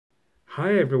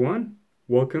Hi everyone,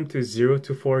 welcome to 0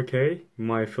 to 4K,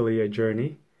 my affiliate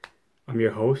journey. I'm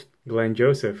your host, Glenn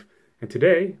Joseph, and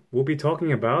today we'll be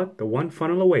talking about the One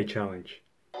Funnel Away Challenge.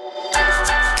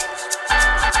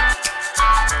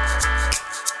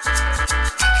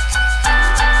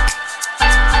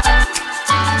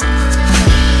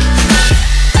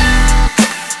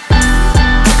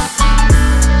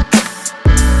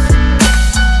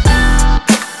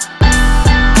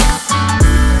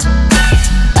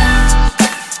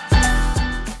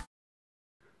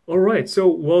 All right, so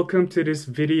welcome to this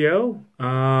video.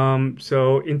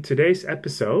 So in today's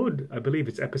episode, I believe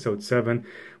it's episode 7,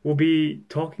 we'll be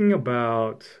talking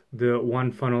about the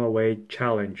One Funnel Away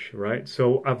Challenge, right?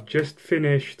 So I've just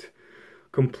finished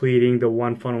completing the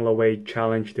One Funnel Away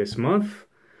Challenge this month.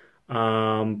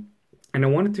 And I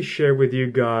wanted to share with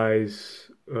you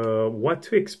guys what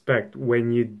to expect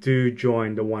when you do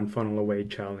join the One Funnel Away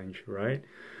Challenge, right?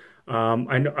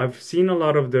 I've seen a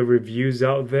lot of the reviews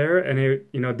out there, and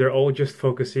they're all just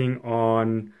focusing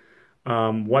on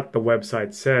what the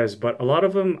website says, but a lot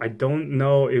of them I don't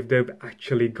know if they've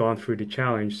actually gone through the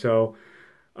challenge. So,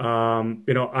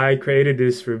 I created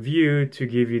this review to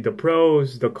give you the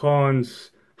pros, the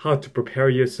cons, how to prepare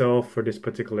yourself for this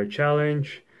particular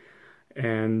challenge,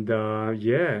 and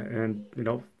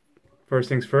first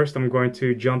things first, I'm going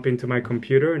to jump into my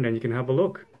computer, and then you can have a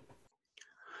look.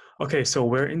 Okay, so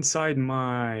we're inside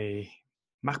my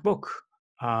MacBook,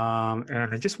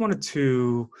 and I just wanted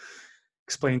to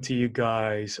explain to you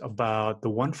guys about the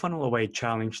One Funnel Away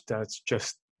challenge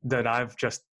that I've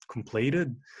just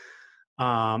completed,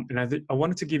 I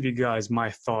wanted to give you guys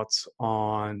my thoughts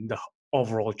on the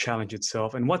overall challenge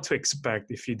itself and what to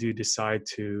expect if you do decide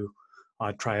to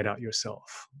try it out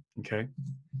yourself. Okay.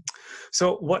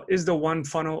 So what is the One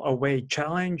Funnel Away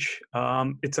challenge?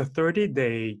 It's a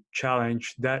 30-day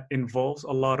challenge that involves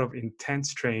a lot of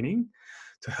intense training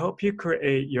to help you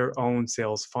create your own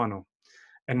sales funnel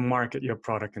and market your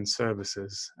product and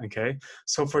services. Okay.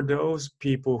 So for those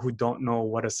people who don't know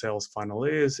what a sales funnel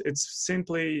is, it's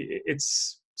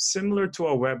similar to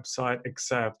a website,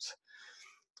 except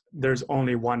there's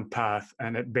only one path,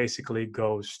 and it basically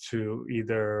goes to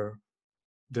either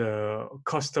the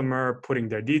customer putting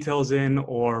their details in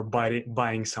or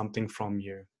buying something from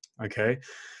you. Okay.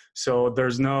 So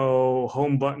there's no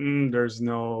home button, there's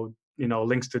no,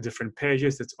 links to different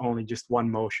pages. It's only just one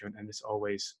motion, and it's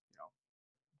always,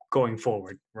 going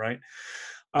forward, right?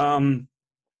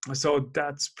 So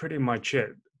that's pretty much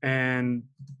it. And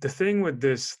the thing with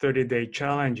this 30-day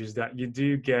challenge is that you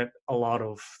do get a lot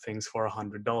of things for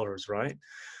 $100, right?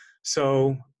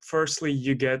 So firstly,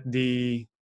 you get the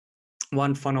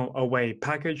One Funnel Away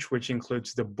package, which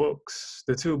includes the books,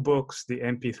 the 2 books, the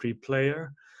MP3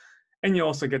 player, and you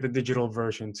also get the digital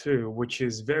version too, which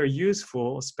is very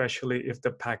useful, especially if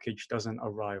the package doesn't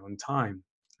arrive on time.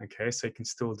 Okay, so you can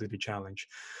still do the challenge.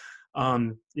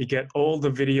 You get all the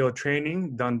video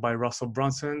training done by Russell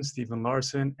Brunson, Stephen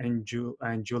Larson, and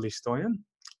Julie Stoyan.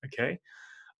 Okay.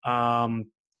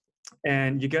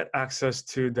 And you get access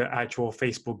to the actual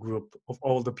Facebook group of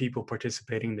all the people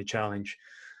participating in the challenge.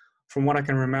 From what I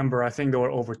can remember, I think there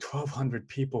were over 1,200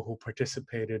 people who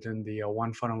participated in the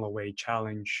One Funnel Away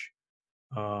challenge.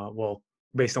 Well,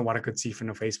 based on what I could see from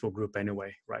the Facebook group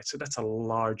anyway, right? So that's a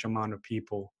large amount of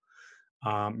people,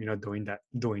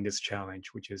 doing this challenge,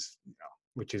 which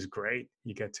is great.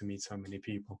 You get to meet so many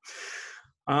people.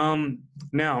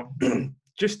 Now,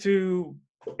 just to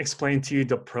explain to you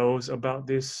the pros about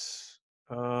this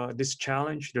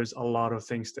challenge, there's a lot of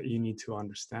things that you need to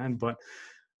understand, but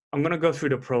I'm going to go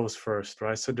through the pros first,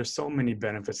 right? So there's so many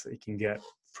benefits that you can get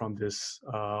from this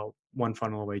One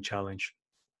Funnel Away challenge.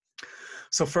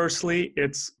 So firstly,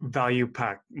 it's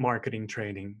value-packed marketing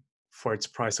training for its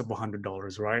price of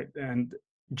 $100, right? And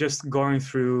just going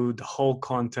through the whole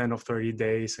content of 30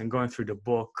 days and going through the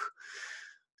book,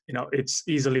 it's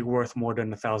easily worth more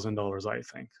than $1,000, I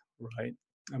think, right?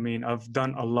 I mean, I've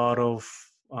done a lot of,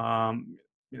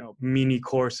 mini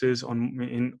courses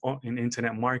in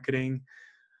internet marketing,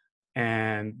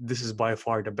 and this is by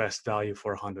far the best value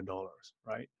for $100,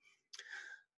 right?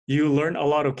 You learn a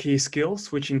lot of key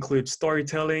skills, which include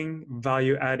storytelling,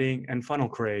 value adding, and funnel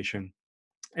creation.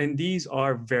 And these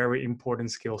are very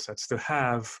important skill sets to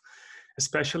have,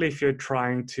 especially if you're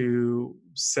trying to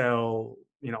sell,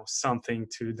 something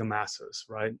to the masses,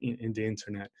 right, in the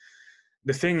internet.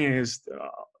 The thing is,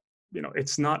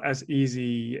 it's not as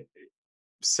easy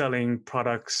selling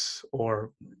products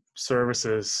or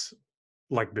services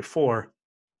like before.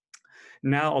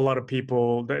 Now a lot of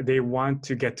people, they want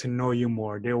to get to know you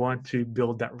more. They want to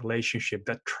build that relationship,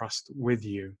 that trust with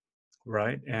you,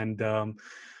 right? And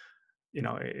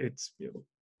it's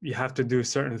you have to do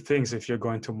certain things if you're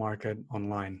going to market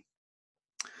online.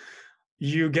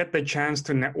 You get the chance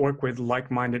to network with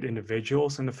like-minded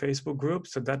individuals in the Facebook group.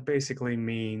 So that basically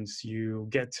means you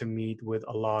get to meet with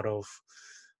a lot of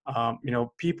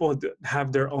people that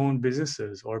have their own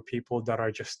businesses or people that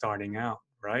are just starting out,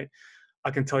 right? I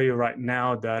can tell you right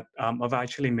now that I've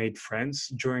actually made friends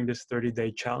during this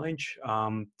 30-day challenge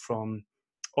from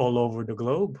all over the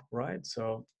globe, right?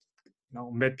 So,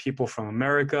 met people from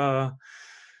America,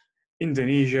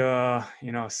 Indonesia,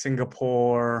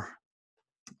 Singapore,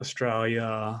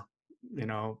 Australia, you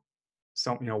know,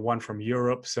 one from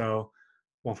Europe, so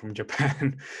one from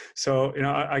Japan. So,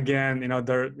 again,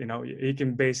 there, you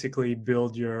can basically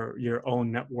build your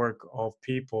own network of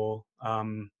people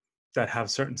that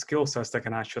have certain skill sets that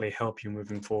can actually help you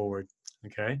moving forward.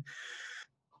 Okay.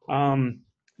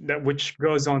 That which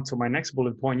goes on to my next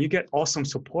bullet point. You get awesome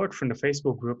support from the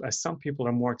Facebook group, as some people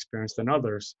are more experienced than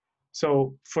others.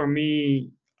 So for me,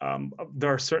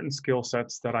 there are certain skill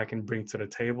sets that I can bring to the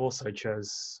table, such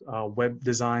as web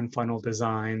design, funnel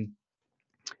design,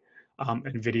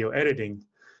 and video editing.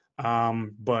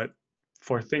 But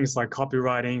for things like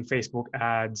copywriting, Facebook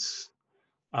ads,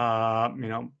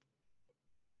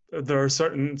 there are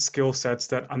certain skill sets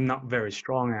that I'm not very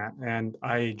strong at, and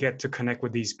I get to connect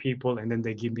with these people, and then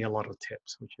they give me a lot of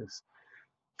tips, which is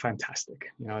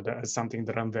fantastic. That's something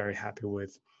that I'm very happy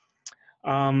with.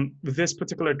 This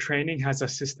particular training has a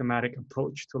systematic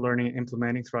approach to learning and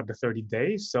implementing throughout the 30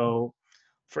 days. So,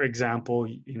 for example,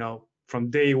 from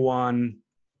day one,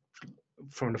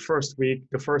 from the first week,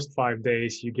 the first 5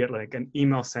 days, you get like an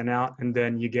email sent out, and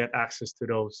then you get access to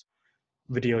those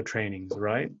video trainings,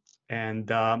 right?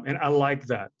 And I like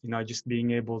that, just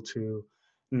being able to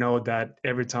know that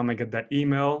every time I get that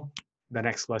email, the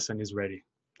next lesson is ready.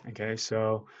 Okay,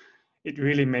 so it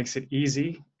really makes it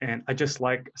easy, and I just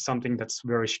like something that's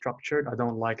very structured. I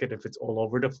don't like it if it's all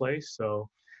over the place. So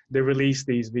they release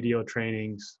these video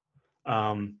trainings,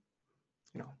 um,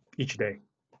 each day.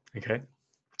 Okay.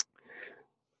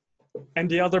 And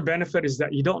the other benefit is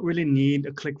that you don't really need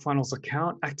a ClickFunnels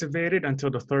account activated until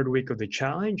the 3rd week of the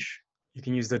challenge. You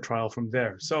can use the trial from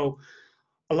there. So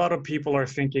a lot of people are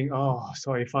thinking, oh,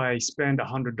 so if I spend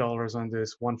 $100 on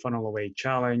this One Funnel Away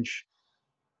challenge,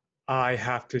 I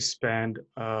have to spend,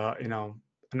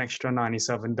 an extra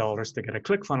 $97 to get a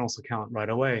ClickFunnels account right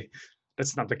away.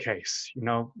 That's not the case.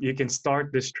 You can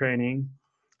start this training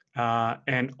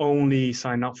and only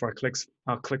sign up for a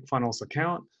ClickFunnels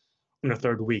account in the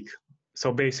 3rd week.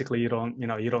 So basically, you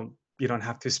don't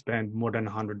have to spend more than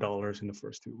 $100 in the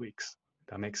first 2 weeks.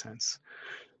 That makes sense.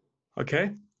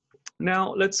 Okay.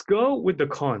 Now let's go with the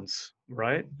cons,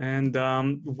 right? And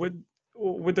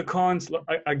with the cons,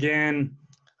 again,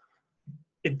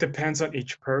 it depends on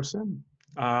each person.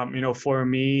 For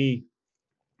me,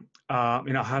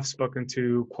 I have spoken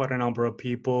to quite a number of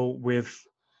people with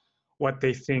what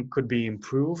they think could be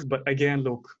improved. But again,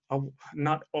 look,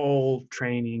 not all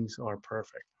trainings are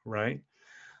perfect, right?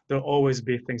 There'll always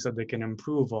be things that they can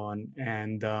improve on.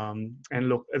 And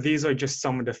look, these are just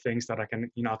some of the things that I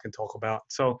can talk about.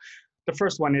 So the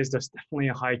first one is there's definitely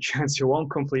a high chance you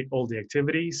won't complete all the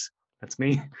activities. That's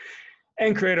me.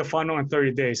 And create a funnel in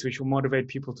 30 days, which will motivate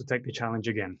people to take the challenge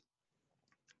again.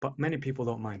 But many people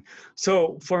don't mind.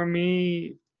 So for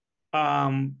me,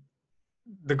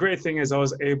 the great thing is I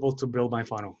was able to build my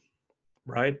funnel,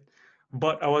 right?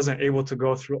 But I wasn't able to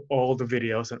go through all the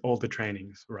videos and all the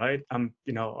trainings, right? I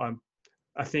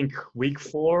think week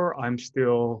 4, I'm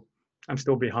still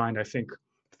behind, I think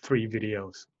 3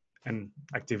 videos and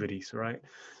activities, right?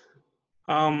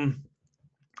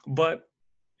 But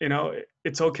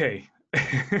it's okay.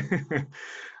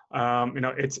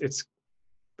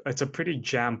 It's a pretty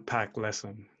jam-packed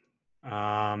lesson.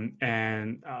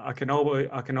 And I can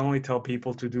only tell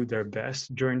people to do their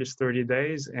best during this 30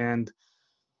 days. And,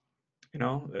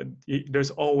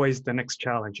 there's always the next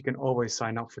challenge. You can always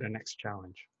sign up for the next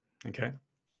challenge. Okay.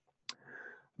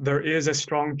 There is a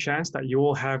strong chance that you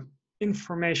will have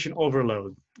information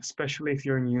overload, especially if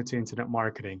you're new to internet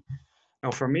marketing.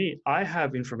 Now, for me, I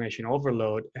have information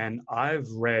overload, and I've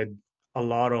read a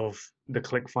lot of the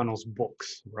ClickFunnels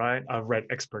books, right? I've read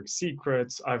Expert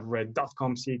Secrets, I've read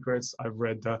 .com Secrets, I've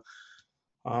read the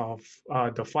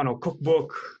Funnel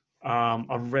Cookbook.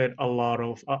 I've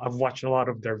watched a lot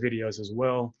of their videos as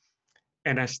well,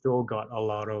 and I still got a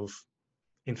lot of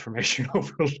information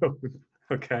overload.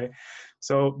 Okay,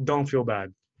 so don't feel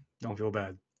bad. Don't feel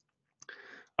bad.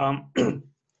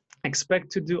 Expect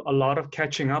to do a lot of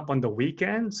catching up on the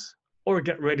weekends, or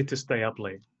get ready to stay up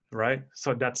late, right?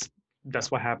 So that's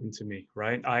what happened to me,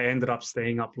 right? I ended up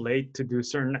staying up late to do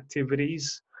certain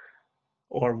activities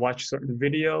or watch certain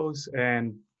videos,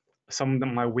 and some of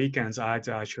my weekends I had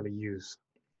to actually use,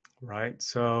 right?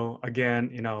 So again,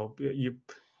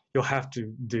 you'll have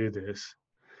to do this,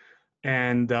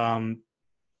 and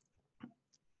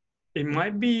it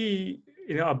might be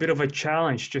a bit of a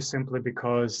challenge just simply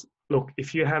because, look,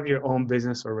 if you have your own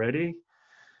business already,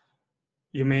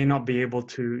 you may not be able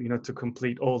to to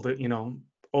complete all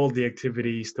the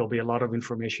activities. There'll be a lot of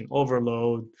information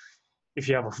overload. If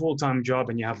you have a full-time job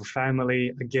and you have a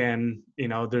family, again,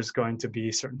 there's going to be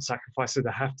certain sacrifices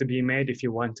that have to be made if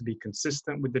you want to be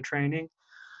consistent with the training.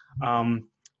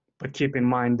 But keep in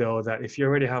mind, though, that if you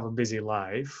already have a busy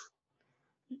life,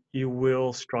 you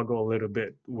will struggle a little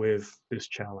bit with this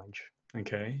challenge.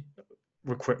 Okay,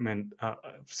 equipment.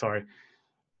 Sorry,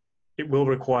 it will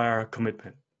require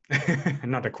commitment,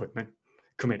 not equipment,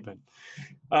 commitment.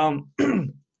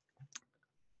 The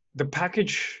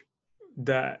package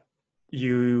that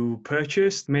you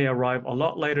purchased may arrive a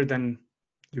lot later than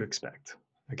you expect.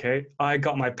 Okay, I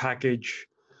got my package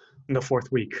in the fourth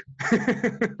week,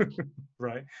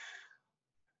 right?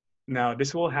 Now,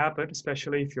 this will happen,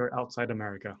 especially if you're outside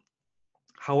America.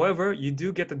 However, you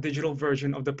do get the digital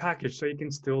version of the package, so you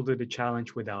can still do the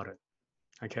challenge without it.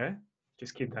 Okay,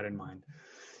 just keep that in mind.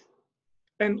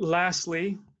 And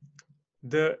lastly,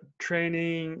 the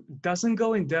training doesn't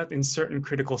go in depth in certain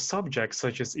critical subjects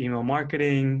such as email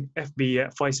marketing,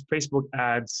 FB, Facebook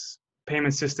ads,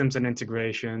 payment systems and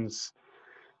integrations,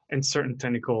 and certain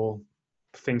technical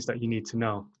things that you need to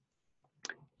know.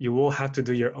 You will have to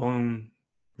do your own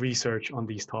research on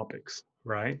these topics,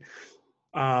 right?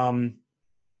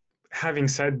 Having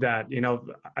said that,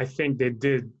 I think they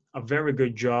did a very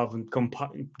good job in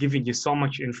giving you so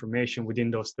much information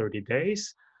within those 30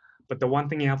 days. But the one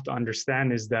thing you have to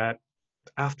understand is that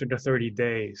after the 30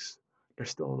 days, there's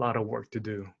still a lot of work to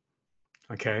do.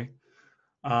 Okay.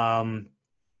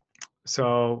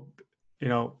 So,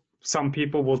 some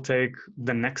people will take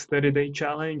the next 30-day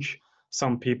challenge.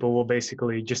 Some people will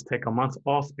basically just take a month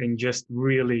off and just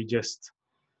really just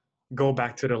go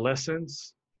back to the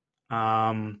lessons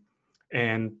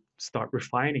and start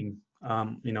refining,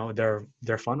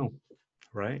 their funnel,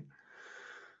 right?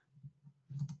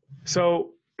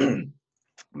 So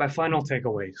my final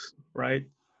takeaways, right?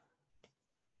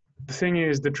 The thing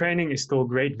is, the training is still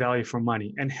great value for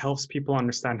money and helps people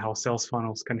understand how sales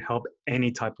funnels can help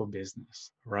any type of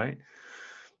business, right?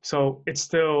 So it's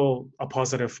still a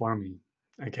positive for me,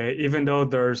 okay? Even though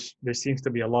there seems to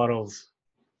be a lot of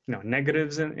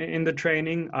negatives in the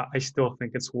training, I still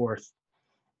think it's worth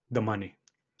the money,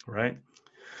 right?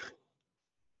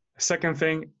 Second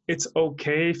thing, it's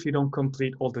okay if you don't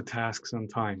complete all the tasks on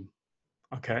time,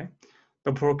 okay?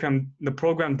 The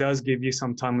program does give you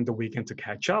some time on the weekend to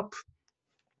catch up.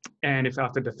 And if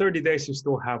after the 30 days you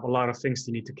still have a lot of things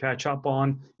you need to catch up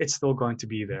on, it's still going to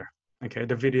be there, okay?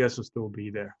 The videos will still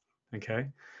be there, okay?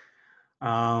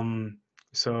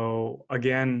 So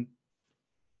again,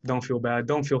 don't feel bad,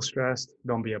 don't feel stressed,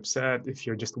 don't be upset if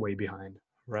you're just way behind,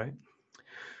 right?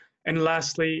 And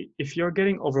lastly, if you're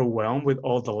getting overwhelmed with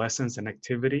all the lessons and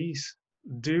activities,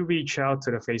 do reach out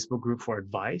to the Facebook group for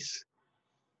advice.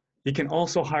 You can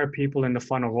also hire people in the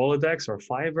Funnel Rolodex or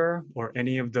Fiverr or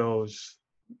any of those,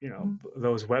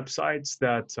 those websites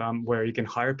that where you can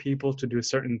hire people to do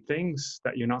certain things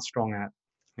that you're not strong at.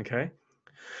 Okay.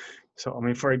 So, I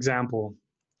mean, for example,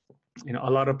 a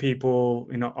lot of people,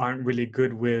 aren't really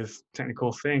good with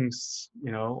technical things,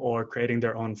 or creating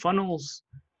their own funnels.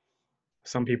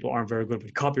 Some people aren't very good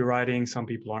with copywriting. Some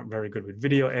people aren't very good with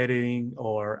video editing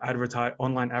or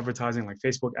online advertising like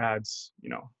Facebook ads,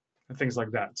 and things like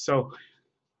that. So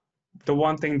the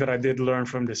one thing that I did learn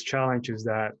from this challenge is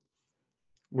that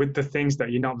with the things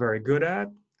that you're not very good at,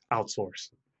 outsource,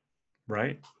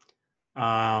 right?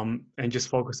 And just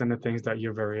focus on the things that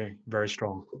you're very, very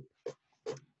strong.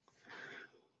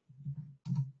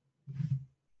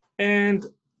 And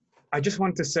I just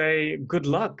want to say good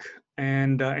luck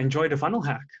and enjoy the funnel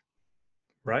hack,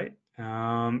 right?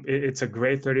 It's a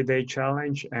great 30-day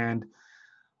challenge. And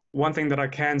one thing that I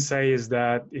can say is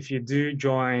that if you do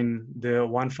join the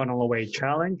One Funnel Away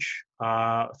challenge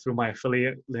through my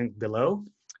affiliate link below,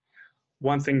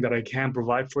 one thing that I can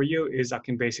provide for you is I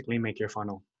can basically make your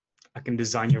funnel. I can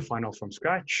design your funnel from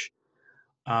scratch.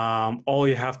 All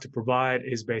you have to provide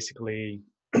is basically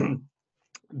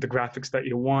the graphics that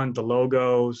you want, the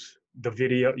logos,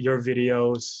 your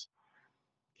videos,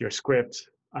 your script,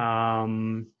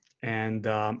 and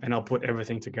I'll put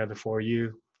everything together for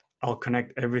you. I'll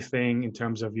connect everything in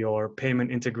terms of your payment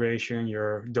integration,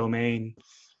 your domain.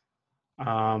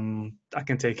 I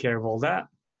can take care of all that.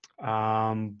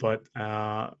 But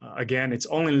again, it's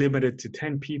only limited to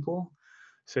 10 people.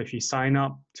 So if you sign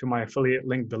up to my affiliate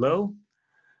link below,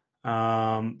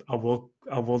 I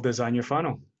will design your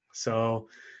funnel. So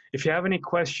if you have any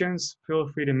questions, feel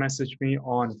free to message me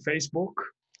on Facebook,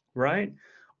 right?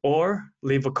 Or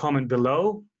leave a comment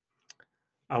below.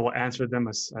 I will answer them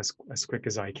as quick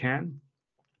as I can.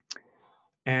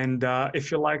 And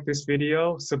if you like this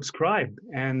video, subscribe,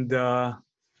 and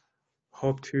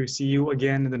hope to see you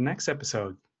again in the next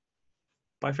episode.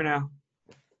 Bye for now.